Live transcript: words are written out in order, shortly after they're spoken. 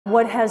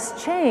What has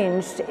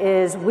changed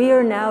is we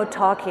are now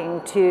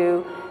talking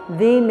to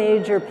the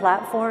major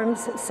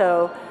platforms.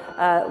 So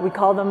we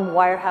call them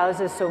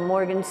wirehouses. So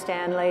Morgan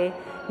Stanley,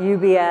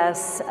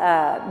 UBS,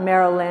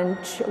 Merrill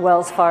Lynch,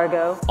 Wells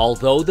Fargo.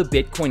 Although the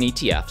Bitcoin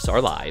ETFs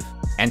are live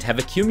and have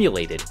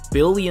accumulated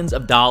billions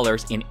of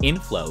dollars in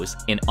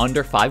inflows in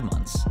under 5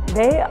 months,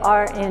 they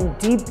are in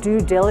deep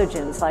due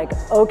diligence, like,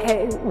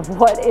 okay,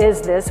 what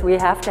is this? We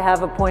have to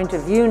have a point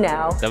of view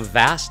now. The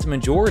vast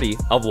majority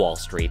of Wall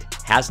Street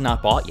has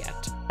not bought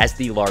yet, as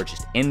the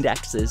largest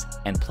indexes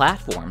and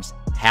platforms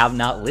have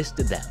not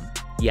listed them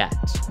yet.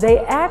 They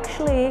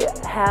actually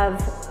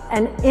have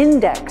an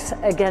index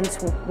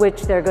against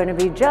which they're going to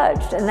be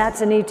judged, and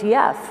that's an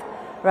ETF,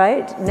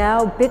 right?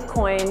 Now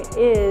Bitcoin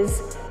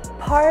is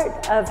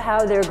part of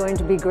how they're going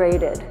to be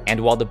graded. And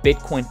while the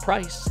Bitcoin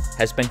price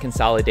has been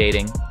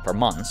consolidating for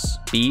months,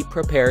 be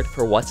prepared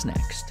for what's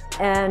next.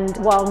 And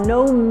while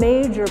no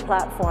major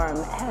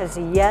platform has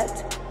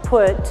yet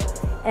put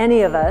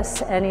any of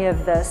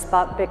the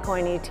spot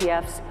Bitcoin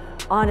ETFs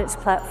on its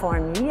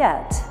platform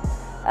yet,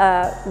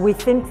 we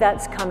think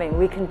that's coming.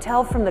 We can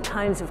tell from the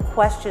kinds of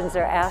questions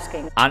they're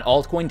asking. On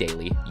Altcoin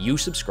Daily, you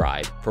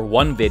subscribe for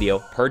 1 video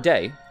per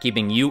day,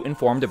 keeping you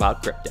informed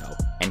about crypto.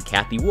 And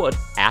Cathie Wood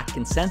at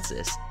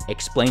Consensus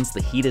explains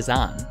the heat is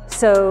on.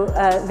 So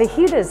the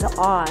heat is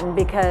on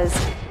because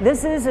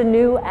this is a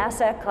new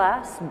asset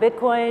class.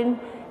 Bitcoin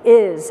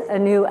is a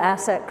new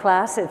asset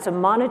class. It's a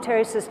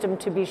monetary system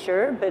to be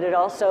sure, but it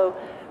also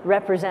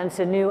represents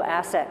a new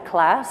asset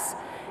class.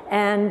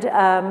 And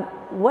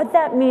what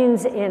that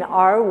means in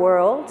our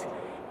world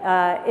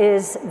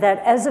is that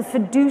as a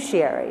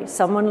fiduciary,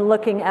 someone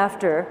looking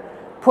after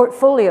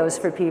portfolios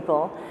for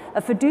people, a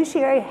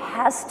fiduciary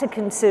has to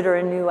consider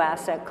a new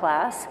asset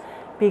class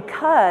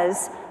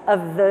because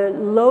of the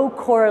low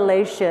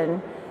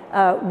correlation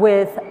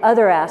with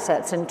other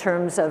assets in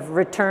terms of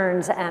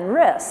returns and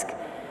risk.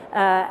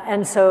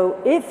 And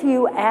so if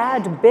you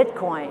add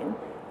Bitcoin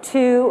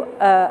to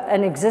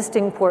an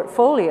existing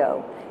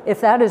portfolio, if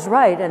that is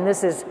right, and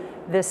this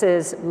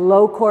is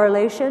low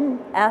correlation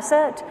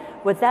asset,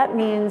 what that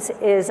means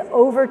is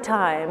over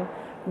time,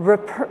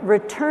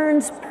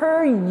 returns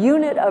per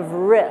unit of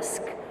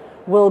risk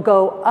will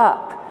go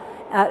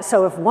up.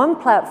 So if one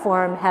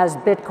platform has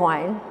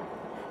Bitcoin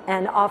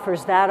and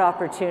offers that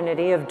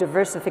opportunity of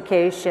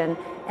diversification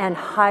and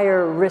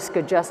higher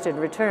risk-adjusted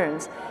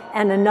returns,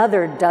 and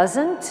another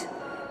doesn't,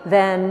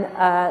 then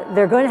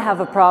they're going to have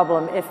a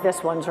problem if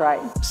this one's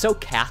right. So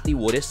Cathie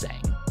Wood is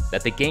saying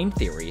that the game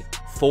theory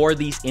for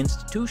these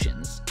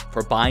institutions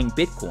for buying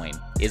Bitcoin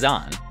is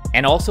on,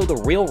 and also the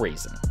real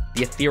reason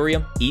the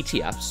Ethereum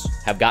ETFs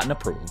have gotten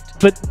approved.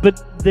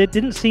 But there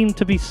didn't seem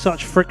to be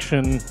such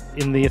friction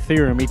in the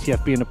Ethereum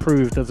ETF being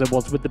approved as there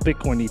was with the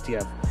Bitcoin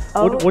ETF.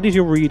 Oh. What is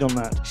your read on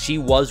that? She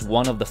was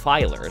one of the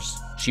filers.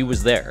 She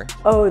was there.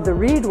 Oh, the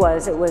read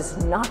was it was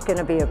not going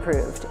to be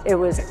approved. It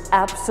was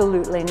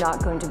absolutely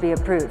not going to be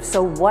approved.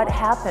 So what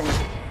happened?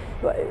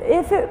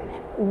 If it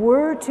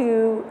were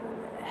to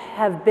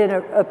have been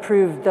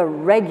approved the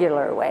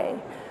regular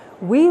way,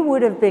 we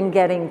would have been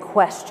getting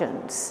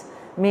questions,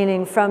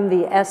 meaning from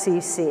the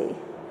SEC,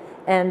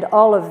 and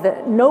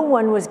no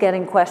one was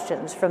getting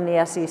questions from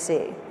the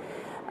SEC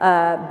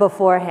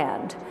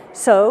beforehand.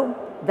 So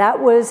that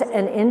was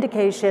an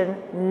indication,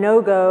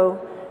 no go,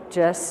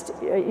 just,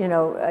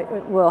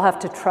 we'll have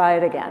to try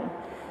it again.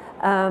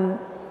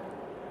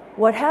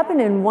 What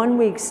happened in 1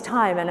 week's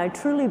time, and I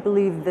truly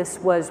believe this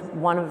was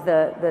one of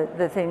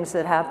the things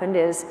that happened,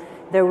 is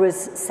there was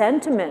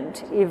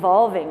sentiment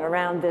evolving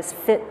around this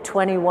Fit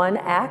 21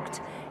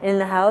 Act in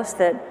the House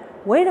that,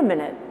 wait a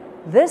minute,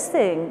 this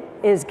thing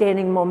is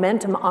gaining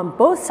momentum on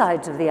both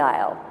sides of the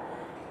aisle.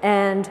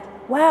 And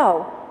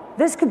wow,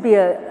 this could be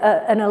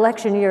an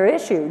election year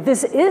issue.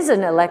 This is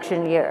an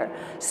election year.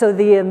 So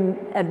the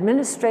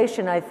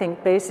administration, I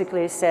think,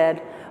 basically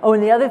said, oh,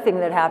 and the other thing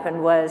that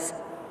happened was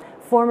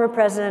former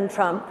President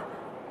Trump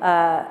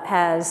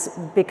has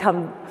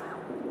become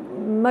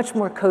much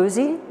more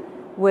cozy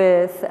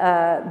with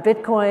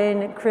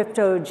Bitcoin,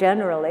 crypto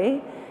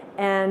generally,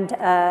 and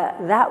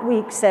that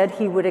week said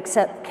he would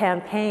accept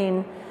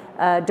campaign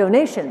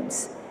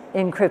donations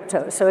in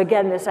crypto. So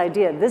again, this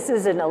idea, this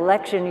is an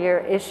election year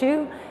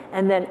issue,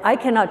 and then I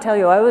cannot tell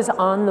you, I was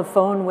on the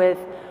phone with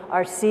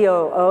our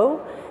COO,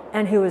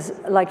 and he was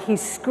like, he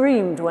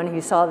screamed when he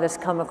saw this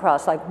come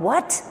across, like,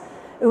 what?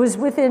 It was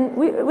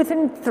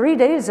within 3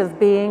 days of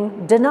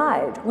being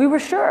denied. We were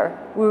sure.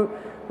 We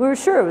were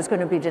sure it was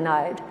going to be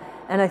denied.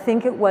 And I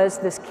think it was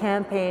this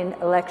campaign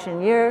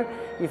election year.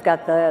 You've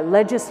got the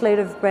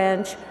legislative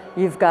branch,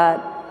 you've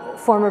got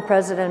former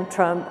President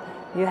Trump,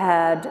 you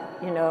had,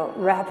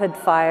 rapid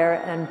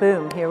fire, and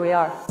boom, here we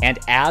are. And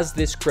as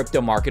this crypto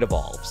market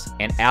evolves,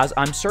 and as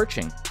I'm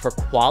searching for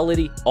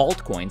quality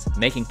altcoins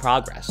making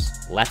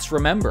progress, let's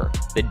remember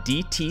the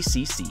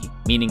DTCC,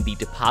 meaning the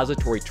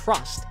Depository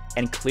Trust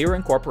and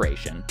Clearing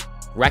Corporation,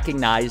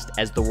 recognized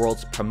as the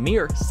world's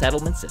premier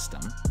settlement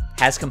system,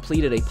 has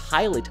completed a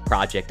pilot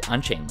project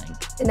on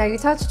Chainlink. Now, you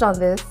touched on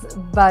this,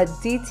 but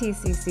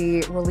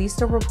DTCC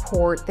released a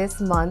report this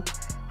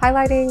month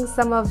highlighting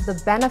some of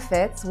the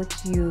benefits which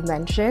you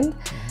mentioned,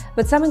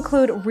 but some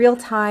include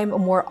real-time,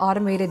 more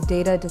automated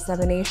data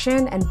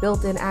dissemination and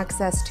built-in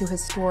access to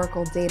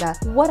historical data.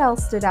 What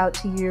else stood out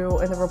to you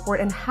in the report,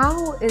 and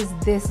how is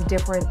this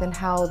different than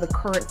how the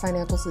current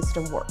financial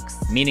system works?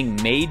 Meaning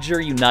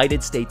major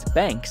United States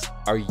banks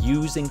are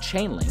using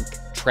Chainlink.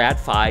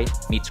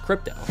 TradFi meets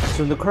crypto.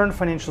 So in the current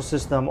financial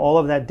system, all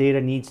of that data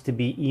needs to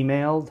be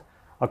emailed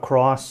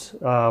across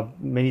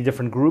many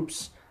different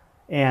groups,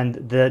 and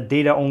the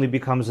data only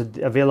becomes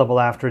available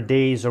after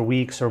days or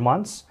weeks or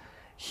months.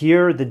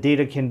 Here, the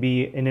data can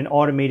be in an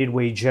automated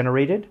way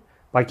generated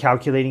by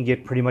calculating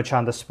it pretty much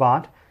on the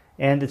spot,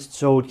 and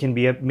so it can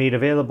be made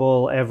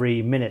available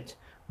every minute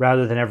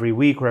rather than every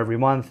week or every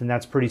month, and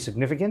that's pretty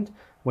significant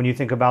when you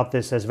think about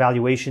this as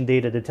valuation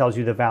data that tells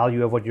you the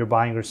value of what you're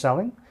buying or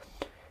selling.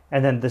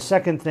 And then the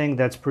second thing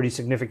that's pretty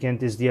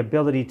significant is the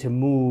ability to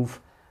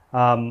move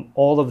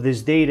all of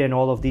this data and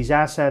all of these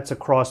assets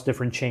across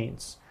different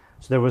chains.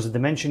 So there was a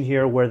dimension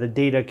here where the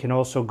data can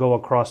also go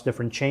across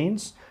different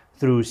chains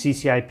through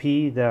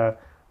CCIP, the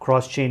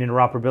cross-chain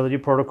interoperability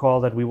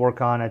protocol that we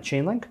work on at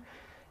Chainlink.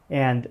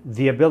 And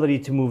the ability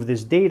to move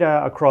this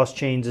data across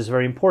chains is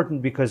very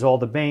important because all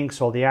the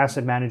banks, all the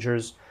asset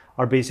managers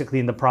are basically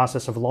in the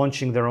process of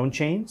launching their own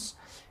chains.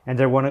 And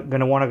they're going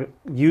to want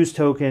to use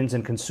tokens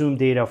and consume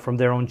data from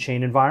their own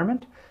chain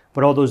environment.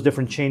 But all those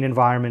different chain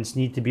environments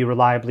need to be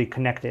reliably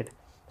connected.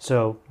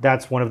 So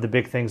that's one of the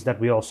big things that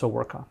we also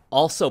work on.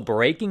 Also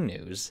breaking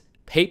news,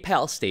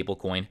 PayPal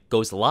stablecoin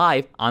goes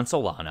live on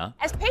Solana.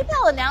 As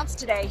PayPal announced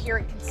today here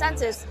at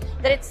Consensus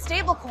that its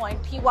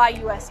stablecoin,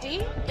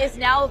 PYUSD, is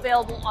now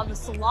available on the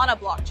Solana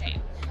blockchain.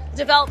 The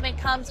development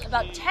comes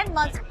about 10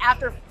 months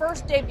after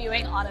first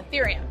debuting on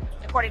Ethereum.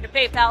 According to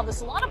PayPal, the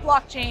Solana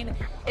blockchain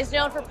is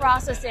known for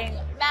processing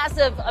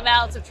massive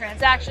amounts of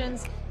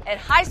transactions at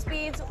high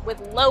speeds with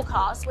low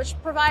costs, which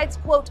provides,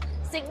 quote,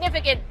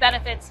 significant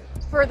benefits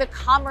for the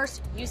commerce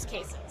use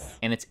cases.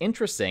 And it's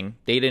interesting,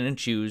 they didn't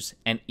choose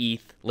an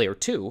ETH layer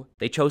 2,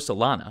 they chose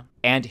Solana.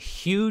 And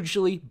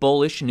hugely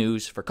bullish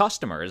news for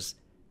customers,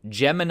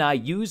 Gemini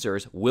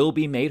users will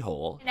be made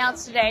whole.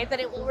 Announced today that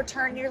it will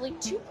return nearly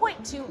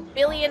 $2.2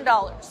 billion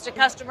to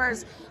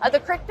customers of the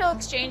crypto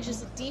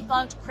exchange's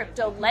defunct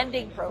crypto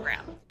lending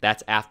program.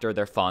 That's after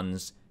their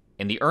funds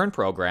in the Earn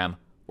program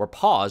were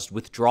paused.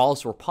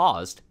 Withdrawals were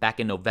paused back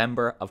in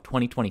November of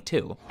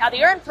 2022. Now,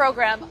 the Earn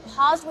program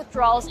paused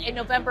withdrawals in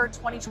November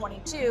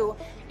 2022,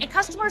 and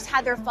customers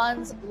had their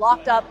funds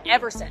locked up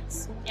ever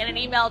since. In an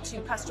email to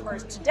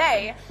customers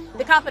today,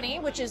 the company,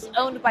 which is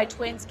owned by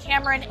twins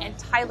Cameron and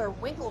Tyler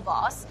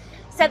Winklevoss,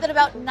 said that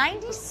about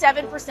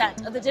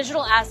 97% of the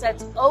digital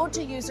assets owed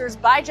to users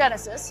by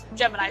Genesis,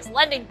 Gemini's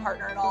lending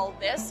partner in all of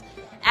this,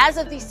 as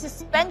of the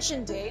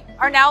suspension date,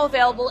 are now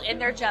available in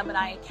their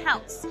Gemini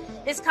accounts.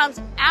 This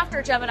comes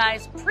after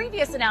Gemini's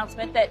previous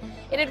announcement that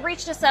it had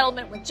reached a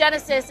settlement with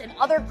Genesis and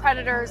other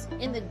creditors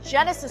in the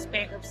Genesis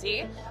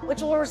bankruptcy,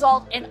 which will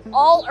result in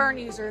all Earn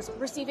users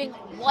receiving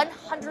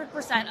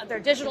 100% of their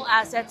digital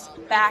assets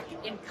back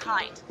in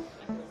kind.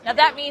 Now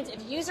that means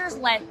if users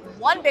lent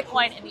 1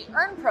 Bitcoin in the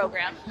Earn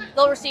program,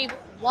 they'll receive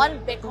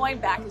 1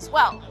 Bitcoin back as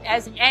well,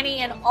 as any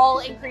and all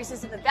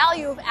increases in the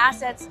value of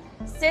assets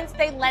since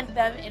they lent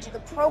them into the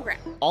program.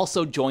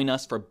 Also join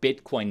us for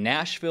Bitcoin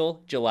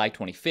Nashville, July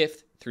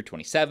 25th through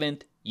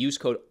 27th. Use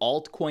code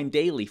Altcoin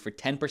Daily for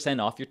 10%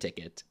 off your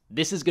ticket.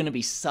 This is going to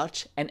be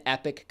such an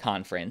epic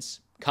conference.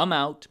 Come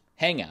out,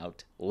 hang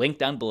out, link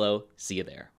down below. See you there.